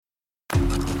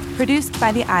Produced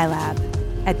by the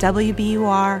iLab at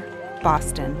WBUR,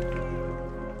 Boston.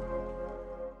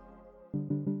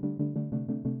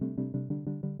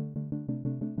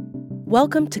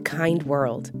 Welcome to Kind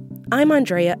World. I'm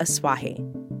Andrea Aswahe.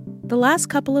 The last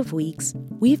couple of weeks,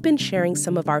 we've been sharing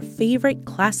some of our favorite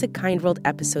classic Kind World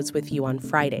episodes with you on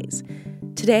Fridays.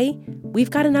 Today,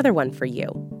 we've got another one for you.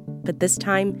 But this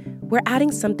time, we're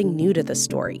adding something new to the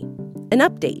story, an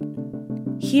update.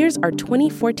 Here's our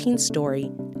 2014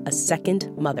 story, A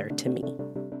Second Mother to Me.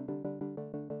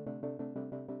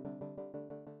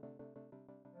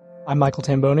 I'm Michael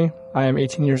Tamboni. I am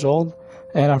 18 years old,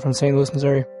 and I'm from St. Louis,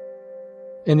 Missouri.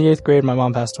 In the 8th grade, my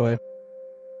mom passed away.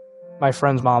 My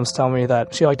friends' moms tell me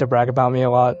that she liked to brag about me a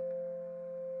lot.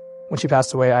 When she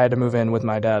passed away, I had to move in with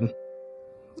my dad.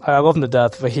 I love him to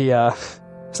death, but he,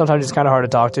 sometimes he's kind of hard to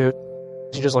talk to.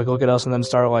 She just look at us and then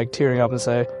start tearing up and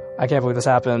say, I can't believe this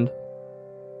happened.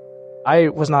 I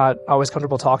was not always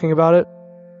comfortable talking about it,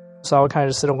 so I would kind of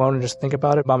just sit alone and just think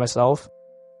about it by myself.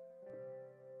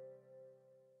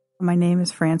 My name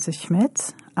is Frances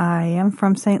Schmitz. I am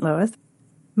from St. Louis.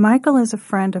 Michael is a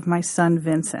friend of my son,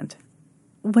 Vincent.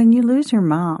 When you lose your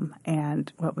mom,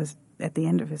 and what was at the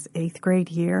end of his 8th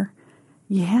grade year,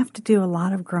 you have to do a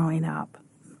lot of growing up.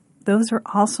 Those are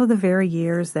also the very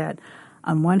years that,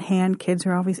 on one hand, kids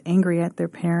are always angry at their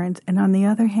parents, and on the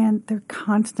other hand, they're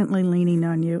constantly leaning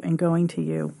on you and going to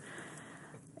you.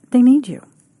 They need you.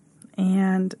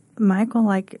 And Michael,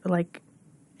 like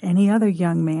any other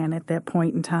young man at that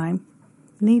point in time,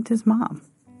 needs his mom.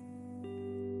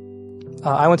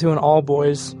 I went to an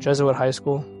all-boys Jesuit high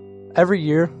school. Every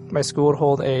year, my school would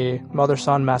hold a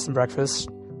mother-son mass and breakfast.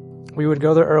 We would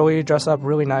go there early, dress up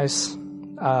really nice,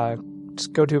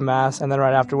 just go to mass, and then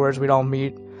right afterwards, we'd all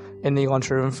meet in the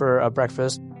lunchroom for a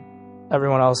breakfast.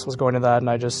 Everyone else was going to that,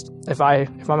 and if my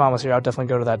mom was here, I'd definitely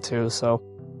go to that too, so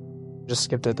just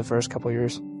skipped it the first couple of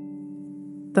years.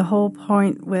 The whole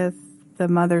point with the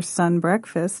mother-son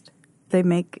breakfast, they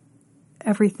make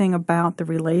everything about the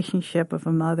relationship of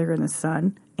a mother and a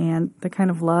son and the kind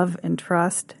of love and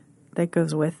trust that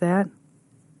goes with that.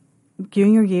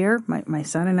 Junior year, my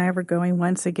son and I were going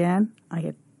once again. I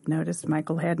had noticed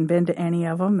Michael hadn't been to any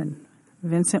of them, and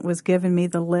Vincent was giving me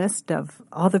the list of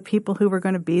all the people who were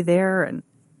going to be there, and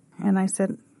I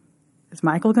said, is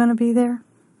Michael going to be there?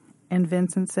 And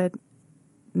Vincent said,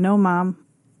 no, Mom,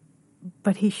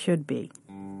 but he should be.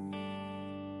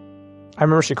 I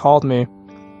remember she called me,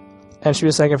 and she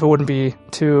was saying if it wouldn't be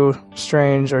too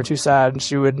strange or too sad,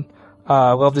 she would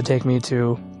love to take me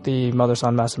to the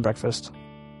mother-son mass and breakfast.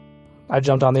 I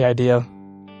jumped on the idea.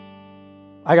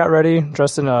 I got ready,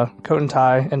 dressed in a coat and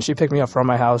tie, and she picked me up from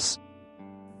my house.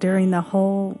 During the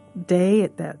whole day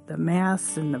at the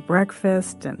mass and the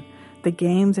breakfast and the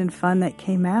games and fun that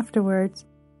came afterwards,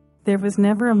 there was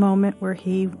never a moment where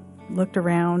he looked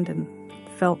around and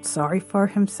felt sorry for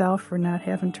himself for not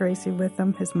having Tracy with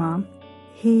him, his mom.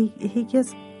 He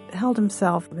just held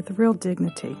himself with real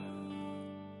dignity.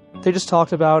 They just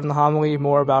talked about in the homily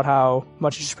more about how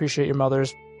much you should appreciate your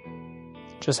mothers,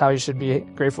 just how you should be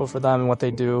grateful for them and what they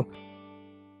do.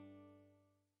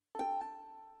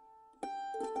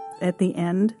 At the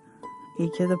end,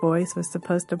 each of the boys was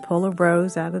supposed to pull a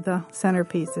rose out of the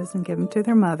centerpieces and give them to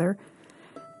their mother,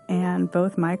 and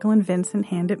both Michael and Vincent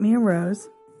handed me a rose.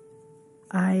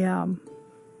 I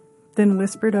then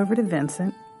whispered over to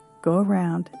Vincent, go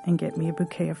around and get me a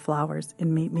bouquet of flowers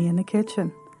and meet me in the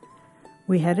kitchen.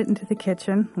 We headed into the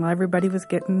kitchen while everybody was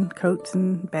getting coats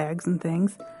and bags and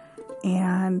things,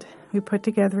 and we put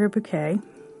together a bouquet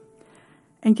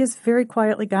and just very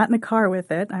quietly got in the car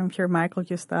with it. I'm sure Michael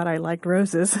just thought I liked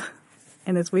roses.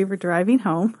 And as we were driving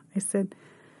home, I said,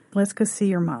 let's go see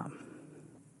your mom.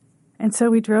 And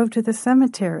so we drove to the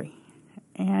cemetery,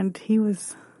 and he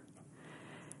was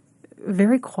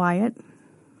very quiet,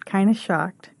 kind of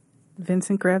shocked.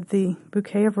 Vincent grabbed the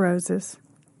bouquet of roses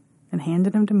and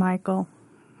handed them to Michael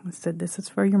and said, this is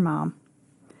for your mom.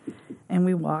 And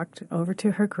we walked over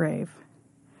to her grave.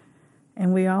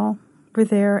 And we all were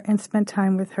there and spent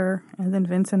time with her. And then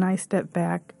Vince and I stepped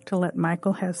back to let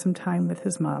Michael have some time with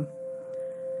his mom.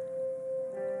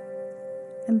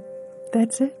 And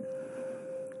that's it.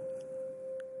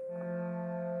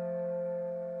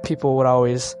 People would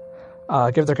always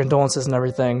give their condolences and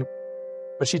everything,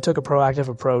 but she took a proactive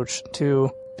approach to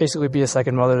basically be a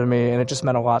second mother to me, and it just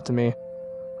meant a lot to me,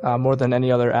 more than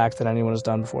any other act that anyone has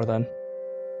done before then.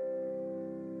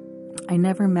 I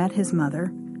never met his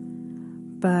mother,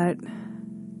 but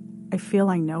I feel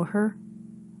I know her,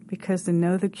 because to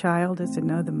know the child is to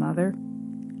know the mother,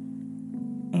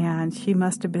 and she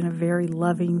must have been a very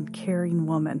loving, caring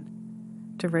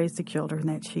woman to raise the children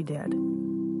that she did.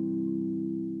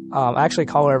 I actually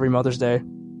call her every Mother's Day.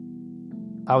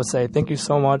 I would say, thank you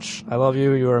so much. I love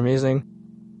you. You are amazing.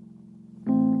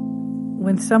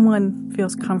 When someone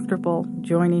feels comfortable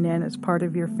joining in as part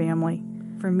of your family,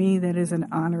 for me, that is an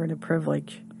honor and a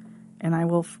privilege. And I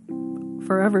will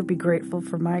forever be grateful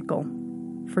for Michael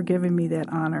for giving me that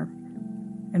honor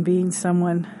and being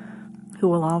someone who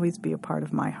will always be a part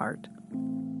of my heart.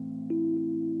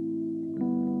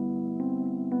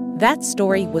 That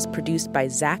story was produced by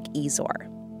Zach Ezor.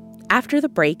 After the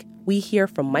break, we hear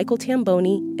from Michael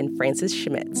Tamboni and Francis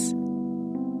Schmitz.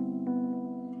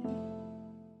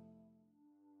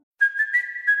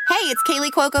 Hey, it's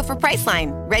Kaylee Cuoco for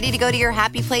Priceline. Ready to go to your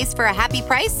happy place for a happy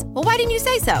price? Well, why didn't you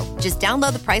say so? Just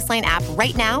download the Priceline app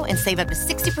right now and save up to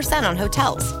 60% on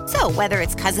hotels. So whether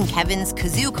it's Cousin Kevin's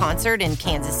Kazoo Concert in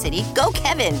Kansas City, go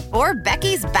Kevin, or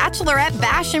Becky's Bachelorette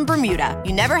Bash in Bermuda,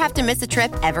 you never have to miss a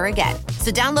trip ever again.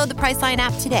 So download the Priceline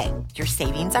app today. Your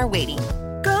savings are waiting.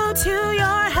 Go to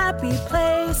your happy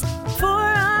place for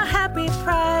a happy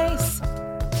price.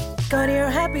 Go to your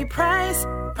happy price,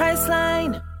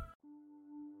 Priceline.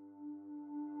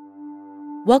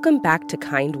 Welcome back to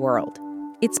Kind World.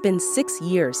 It's been 6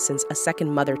 years since A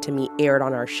Second Mother to Me aired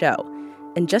on our show,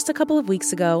 and just a couple of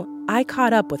weeks ago, I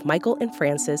caught up with Michael and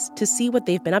Francis to see what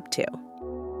they've been up to.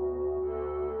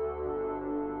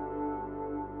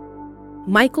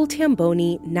 Michael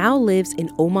Tamboni now lives in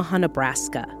Omaha,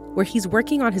 Nebraska, where he's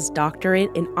working on his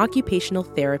doctorate in occupational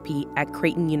therapy at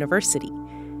Creighton University.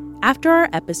 After our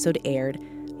episode aired,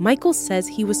 Michael says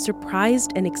he was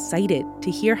surprised and excited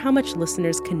to hear how much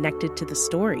listeners connected to the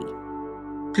story.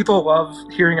 People love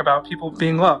hearing about people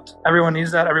being loved. Everyone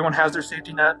needs that. Everyone has their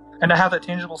safety net. And to have that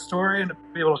tangible story and to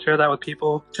be able to share that with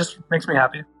people just makes me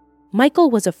happy.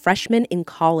 Michael was a freshman in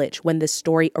college when this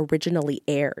story originally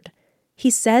aired.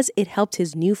 He says it helped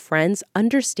his new friends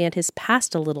understand his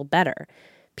past a little better,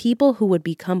 people who would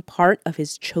become part of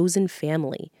his chosen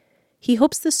family. He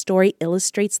hopes the story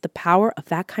illustrates the power of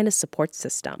that kind of support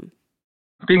system.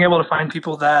 Being able to find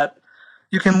people that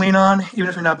you can lean on, even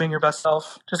if you're not being your best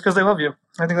self, just because they love you.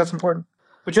 I think that's important.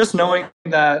 But just knowing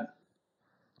that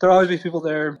there'll always be people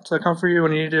there to comfort you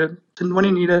when you need it,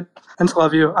 and to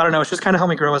love you. I don't know. It's just kind of helped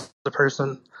me grow as a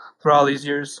person through all these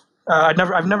years. I've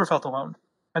never felt alone,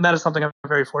 and that is something I'm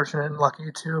very fortunate and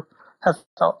lucky to have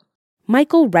felt.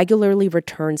 Michael regularly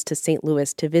returns to St.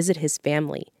 Louis to visit his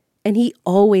family, and he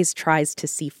always tries to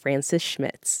see Francis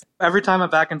Schmitz. Every time I'm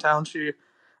back in town,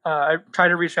 I try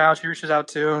to reach out. She reaches out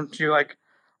too, and she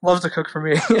loves to cook for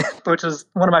me, which is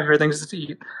one of my favorite things to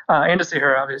eat, and to see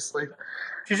her, obviously.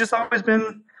 She's just always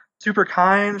been super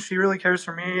kind. She really cares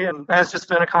for me, and that's just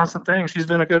been a constant thing. She's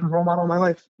been a good role model in my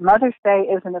life. Mother's Day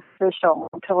isn't official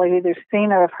until I've either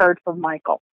seen or have heard from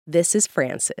Michael. This is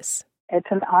Francis. It's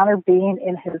an honor being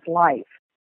in his life,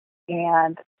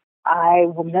 and I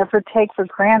will never take for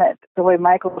granted the way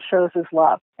Michael shows his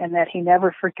love and that he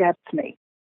never forgets me.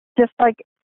 Just like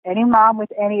any mom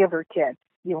with any of her kids,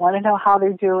 you want to know how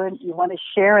they're doing. You want to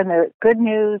share in their good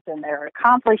news and their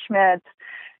accomplishments.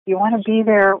 You want to be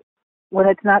there when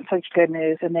it's not such good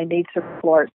news and they need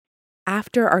support.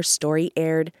 After our story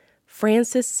aired,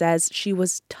 Francis says she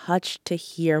was touched to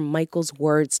hear Michael's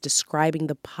words describing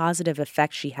the positive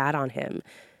effect she had on him,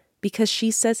 because she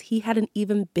says he had an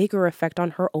even bigger effect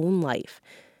on her own life.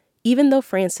 Even though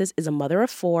Francis is a mother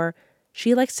of 4,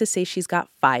 she likes to say she's got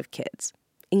 5 kids,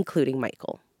 including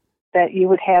Michael. That you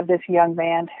would have this young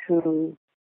man who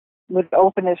would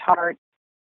open his heart,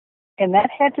 and that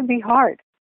had to be hard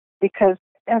because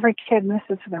every kid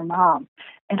misses their mom.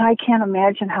 And I can't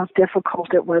imagine how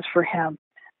difficult it was for him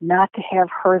not to have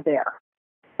her there.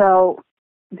 So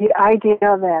the idea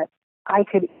that I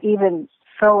could even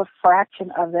fill a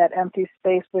fraction of that empty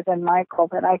space within Michael,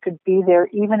 that I could be there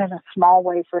even in a small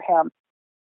way for him,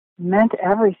 meant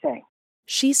everything.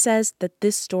 She says that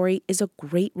this story is a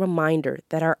great reminder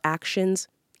that our actions,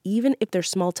 even if they're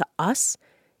small to us,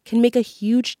 can make a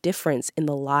huge difference in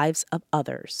the lives of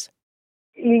others.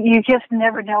 You just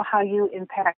never know how you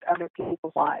impact other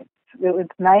people's lives. It was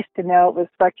nice to know it was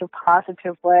such a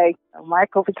positive way.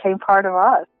 Michael became part of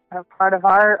us, part of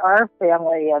our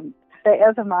family. And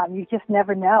as a mom, you just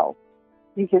never know.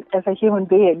 As a human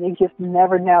being, you just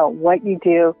never know what you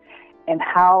do and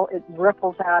how it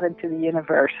ripples out into the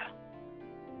universe.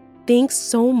 Thanks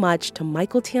so much to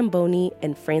Michael Tamboni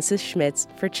and Francis Schmitz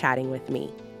for chatting with me.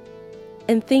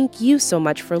 And thank you so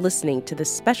much for listening to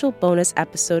this special bonus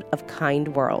episode of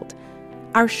Kind World.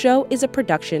 Our show is a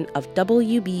production of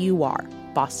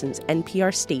WBUR, Boston's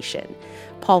NPR station.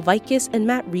 Paul Vikis and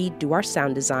Matt Reed do our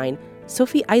sound design.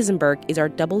 Sophie Eisenberg is our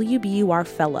WBUR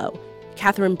fellow.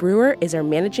 Catherine Brewer is our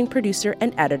managing producer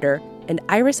and editor. And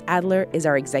Iris Adler is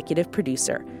our executive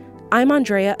producer. I'm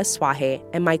Andrea Asuaje,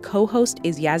 and my co-host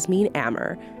is Yasmin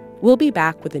Amer. We'll be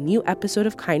back with a new episode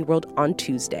of Kind World on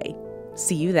Tuesday.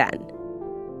 See you then.